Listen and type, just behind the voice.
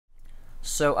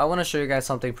So I want to show you guys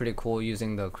something pretty cool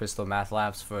using the Crystal Math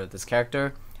Labs for this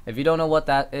character. If you don't know what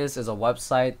that is a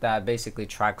website that basically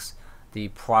tracks the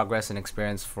progress and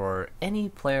experience for any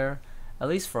player, at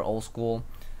least for old school.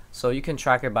 So you can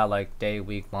track it by like day,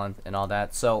 week, month, and all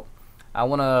that. So I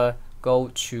want to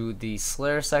go to the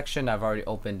Slayer section. I've already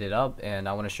opened it up and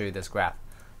I want to show you this graph.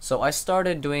 So I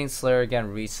started doing Slayer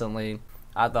again recently.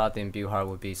 I thought the Imbue Heart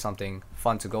would be something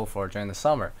fun to go for during the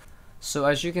summer. So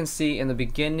as you can see, in the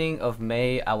beginning of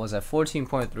May I was at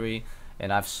 14.3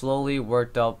 and I've slowly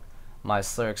worked up my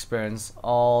Slayer experience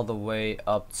all the way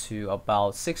up to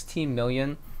about 16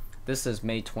 million. This is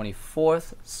May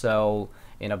 24th, so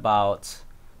in about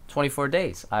 24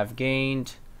 days I've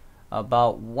gained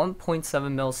about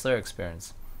 1.7 mil Slayer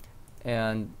experience,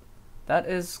 and that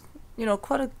is,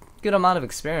 quite a good amount of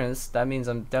experience. That means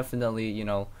I'm definitely,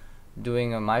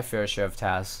 doing my fair share of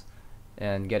tasks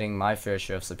and getting my fair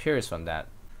share of superiors from that.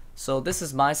 So this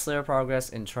is my Slayer progress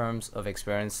in terms of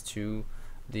experience to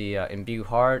the Imbue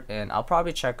Heart, and I'll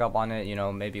probably check up on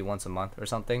it, maybe once a month or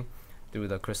something through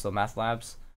the Crystal Math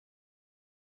Labs.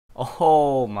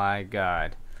 Oh my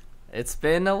god, it's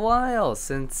been a while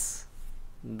since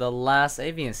the last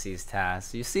Avian Seas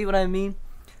task. You see what I mean?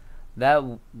 That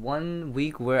 1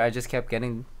 week where I just kept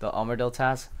getting the Armadillo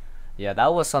task, yeah,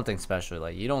 that was something special.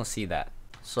 Like, you don't see that.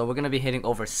 So we're gonna be hitting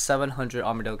over 700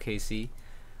 Armadillo KC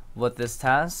with this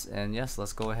task, and yes,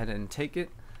 let's go ahead and take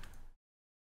it.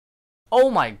 Oh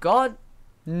my god,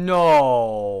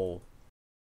 no.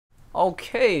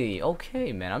 Okay,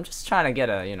 man, I'm just trying to get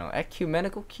a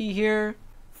ecumenical key here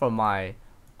for my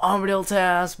Armadillo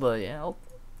task, but yeah,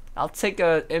 I'll take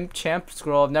a Imp Champ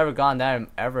scroll. I've never gotten that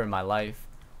ever in my life.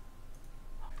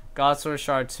 God Sword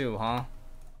Shard 2, huh?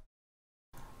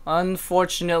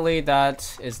 Unfortunately,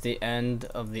 that is the end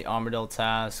of the Armadillo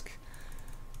task,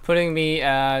 putting me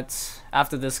at,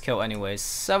 after this kill anyways,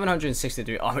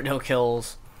 763 Armadillo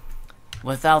kills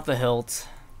without the hilt.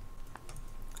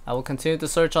 I will continue to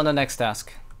search on the next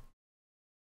task.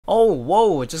 Oh,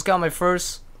 whoa, I just got my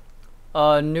first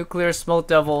Nuclear Smoke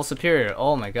Devil Superior.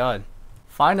 Oh my god.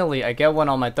 Finally, I get one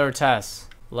on my third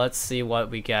task. Let's see what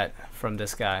we get from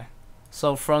this guy.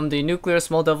 So from the Nuclear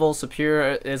Smoke Devil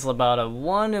Superior is about a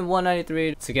 1 in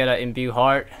 193 to get an Imbue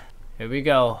Heart. Here we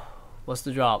go. What's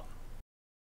the drop?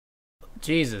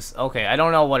 Jesus. Okay, I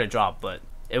don't know what it dropped, but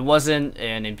it wasn't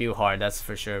an Imbue Heart, that's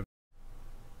for sure.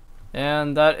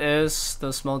 And that is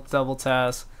the Smoke Devil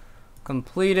task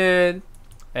completed.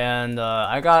 And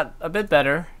I got a bit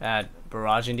better at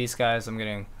barraging these guys. I'm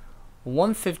getting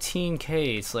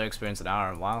 115k Slayer experience an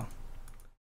hour. Wow.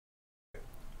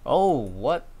 Oh,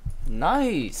 what?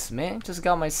 Nice, man. Just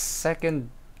got my second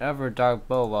ever dark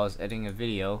bow while I was editing a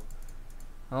video.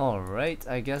 Alright,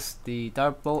 I guess the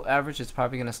dark bow average is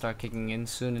probably gonna start kicking in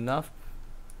soon enough.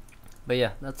 But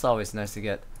yeah, that's always nice to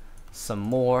get some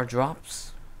more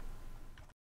drops.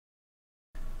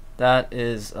 That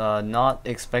is not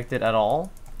expected at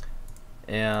all.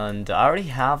 And I already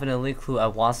have an elite clue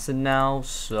at Watson now,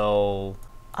 so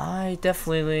I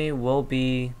definitely will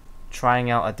be trying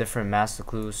out a different master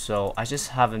clue. So I just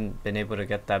haven't been able to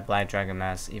get that black dragon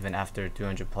mask even after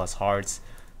 200 plus hearts.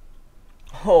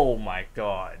 Oh my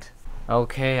god.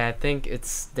 Okay, I think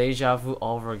it's deja vu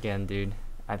all over again, dude.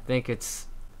 I think it's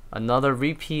another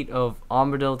repeat of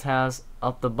Armadillo task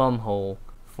up the bum hole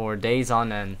for days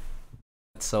on end.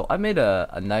 So I made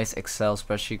a nice Excel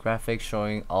spreadsheet graphic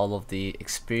showing all of the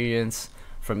experience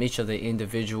from each of the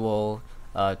individual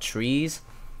trees,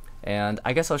 and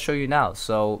I guess I'll show you now.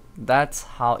 So that's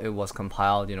how it was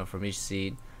compiled, from each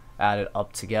seed, added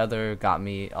up together, got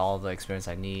me all the experience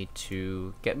I need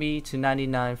to get me to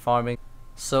 99 farming.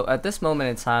 So at this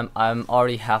moment in time, I'm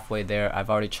already halfway there.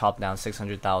 I've already chopped down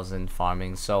 600,000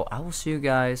 farming, so I will see you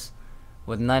guys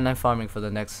with 99 farming for the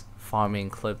next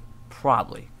farming clip,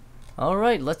 probably.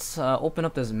 Alright, let's open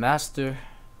up this master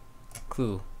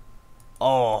clue.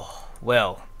 Oh,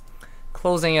 well,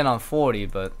 closing in on 40,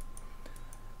 but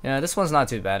yeah, this one's not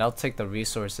too bad. I'll take the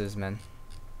resources, man.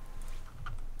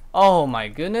 Oh my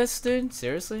goodness, dude,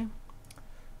 seriously?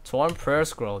 Torn Prayer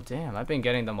Scroll, damn, I've been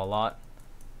getting them a lot.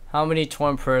 How many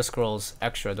Torn Prayer Scrolls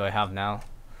extra do I have now?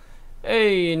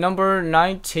 Hey, number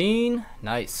 19.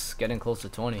 Nice, getting close to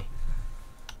 20.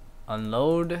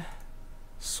 Unload.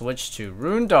 Switch to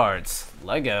Rune Darts.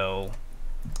 Lego.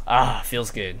 Ah,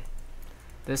 feels good.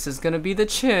 This is gonna be the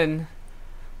chin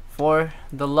for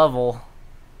the level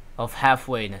of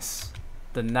halfwayness.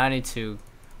 The 92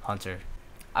 Hunter.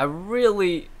 I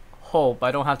really hope I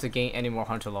don't have to gain any more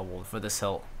Hunter level for this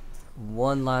hilt.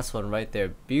 One last one right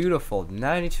there. Beautiful.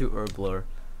 92 Herbler.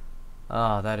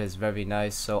 Ah, that is very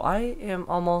nice. So I am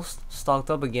almost stocked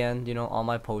up again, all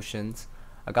my potions.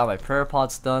 I got my prayer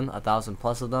pots done, 1,000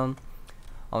 plus of them.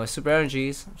 On my super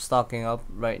energies, I'm stocking up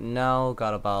right now,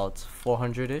 got about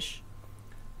 400-ish.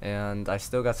 And I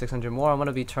still got 600 more. I'm going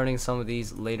to be turning some of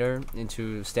these later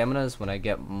into staminas when I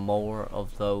get more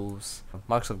of those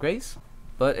marks of grace.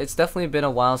 But it's definitely been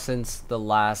a while since the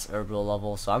last herbal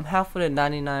level, so I'm halfway to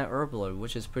 99 herbal,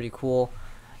 which is pretty cool.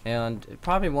 And it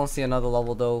probably won't see another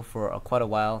level though for quite a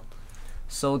while.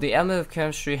 So the Amulet of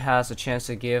Chemistry has a chance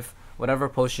to give whatever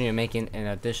potion you're making an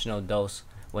additional dose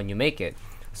when you make it.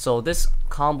 So this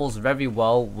combos very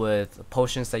well with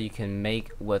potions that you can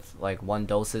make with like 1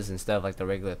 doses instead of like the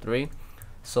regular 3.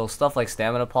 So stuff like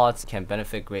stamina pots can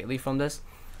benefit greatly from this,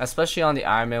 especially on the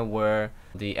Ironman where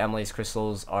the amylase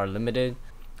crystals are limited.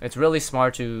 It's really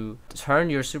smart to turn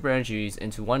your super energies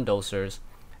into 1 dosers,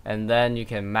 and then you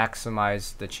can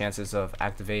maximize the chances of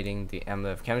activating the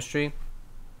Amulet of Chemistry.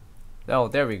 Oh,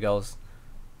 there we go.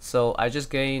 So I just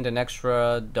gained an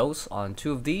extra dose on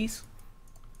 2 of these.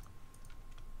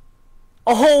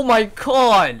 Oh my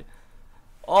god!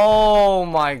 Oh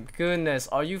my goodness,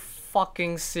 are you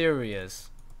fucking serious?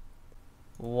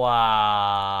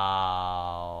 Wow.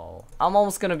 I'm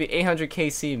almost gonna be 800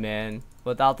 KC, man,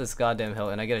 without this goddamn hill,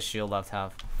 and I get a shield left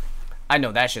half. I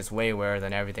know that shit's way rarer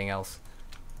than everything else.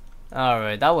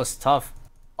 Alright, that was tough.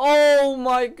 Oh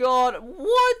my god,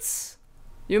 what?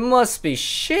 You must be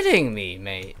shitting me,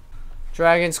 mate.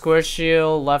 Dragon square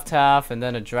shield, left half, and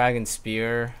then a dragon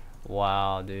spear.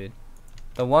 Wow, dude.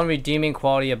 The one redeeming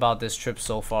quality about this trip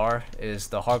so far is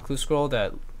the hard clue scroll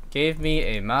that gave me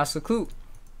a master clue.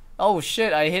 Oh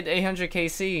shit, I hit 800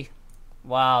 KC.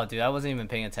 Wow, dude, I wasn't even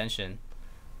paying attention.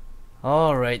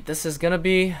 Alright, this is gonna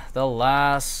be the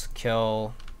last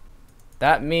kill.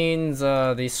 That means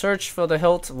the search for the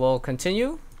hilt will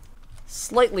continue.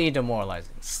 Slightly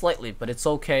demoralizing. Slightly, but it's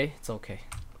okay. It's okay.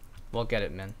 We'll get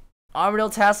it, man. Armadillo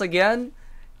task again?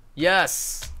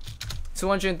 Yes!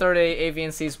 238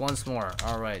 AVNCs once more.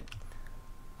 Alright.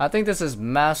 I think this is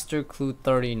Master Clue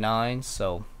 39,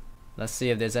 so let's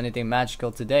see if there's anything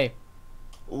magical today.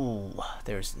 Ooh,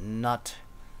 there's not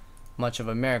much of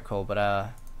a miracle,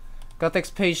 but got this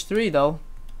page 3 though.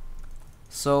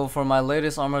 So for my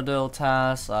latest Armadillo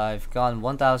task, I've gotten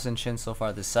 1,000 chins so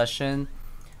far this session.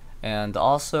 And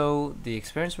also, the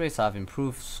experience rates have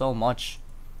improved so much.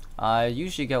 I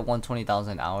usually get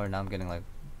 120,000 an hour, now I'm getting like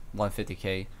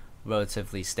 150k.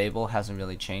 Relatively stable, hasn't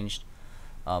really changed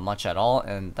much at all,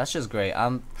 and that's just great.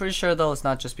 I'm pretty sure though it's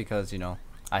not just because, you know,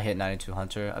 I hit 92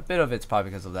 Hunter. A bit of it's probably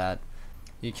because of that.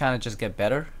 You kind of just get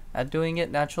better at doing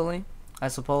it naturally, I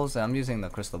suppose. And I'm using the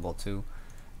crystal bow too.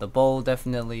 The bow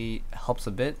definitely helps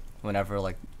a bit whenever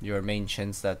like your main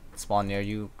chins that spawn near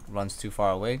you runs too far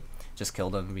away. Just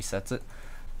kill them, resets it.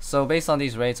 So based on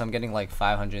these rates, I'm getting like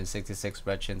 566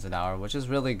 red chins an hour, which is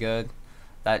really good.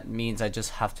 That means I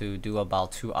just have to do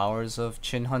about 2 hours of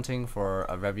chin hunting for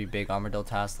a very big Armadillo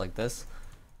task like this.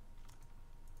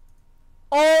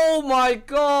 Oh my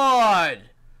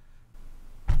god!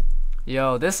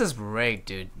 Yo, this is rigged,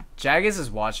 dude. Jaggis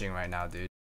is watching right now, dude.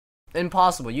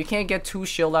 Impossible. You can't get 2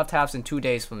 shield left halves in 2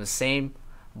 days from the same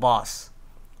boss.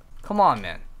 Come on,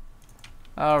 man.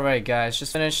 Alright guys,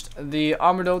 just finished the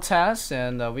Armadillo task,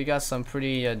 and we got some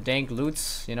pretty dank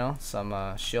loots, you know,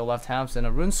 some shield left halves and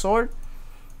a rune sword.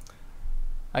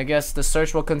 I guess the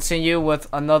search will continue with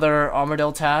another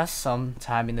Armadillo task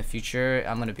sometime in the future.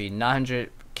 I'm gonna be 900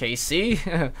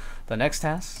 KC the next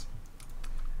task.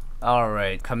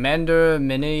 Alright, Commander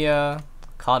Minia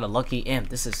caught a lucky imp.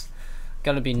 This is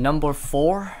gonna be number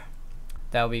 4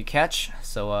 that we catch,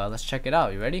 so let's check it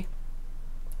out. You ready?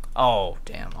 Oh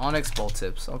damn, Onyx bolt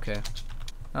tips. Okay.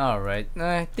 Alright,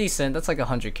 decent. That's like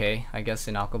 100k I guess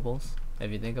in alkables, if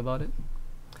you think about it.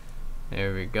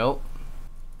 There we go.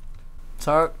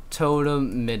 Tark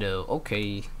Totem Middle.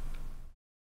 Okay.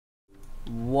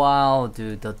 Wow,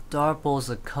 dude, the dart balls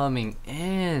are coming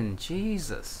in.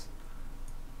 Jesus.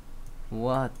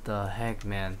 What the heck,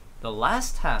 man. The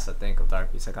last task I think of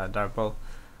Dark Beast, I got a dart bow.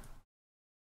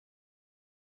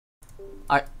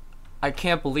 I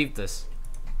can't believe this.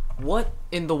 What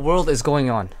in the world is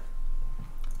going on?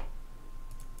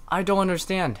 I don't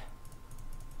understand.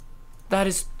 That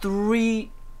is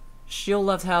 3 shield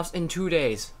left halves in 2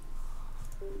 days.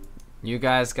 You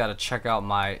guys gotta check out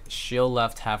my shield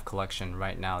left half collection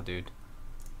right now, dude.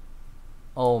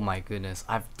 Oh my goodness,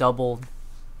 I've doubled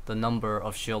the number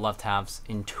of shield left halves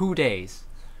in 2 days.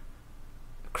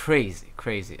 Crazy,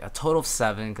 crazy. A total of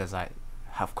 7 because I,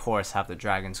 of course, have the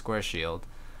dragon square shield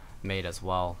made as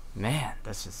well. Man,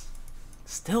 that's just,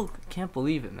 still can't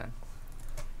believe it, man.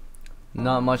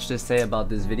 Not much to say about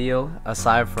this video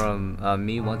aside from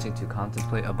me wanting to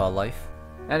contemplate about life.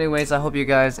 Anyways, I hope you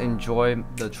guys enjoy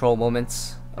the troll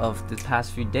moments. of the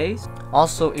past few days.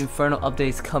 Also, Inferno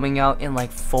updates coming out in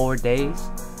like 4 days.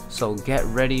 So get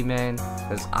ready, man,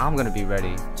 because I'm gonna be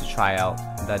ready to try out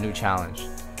that new challenge.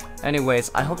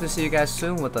 Anyways, I hope to see you guys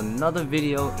soon with another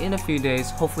video in a few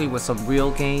days, hopefully with some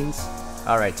real gains.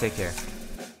 Alright, take care.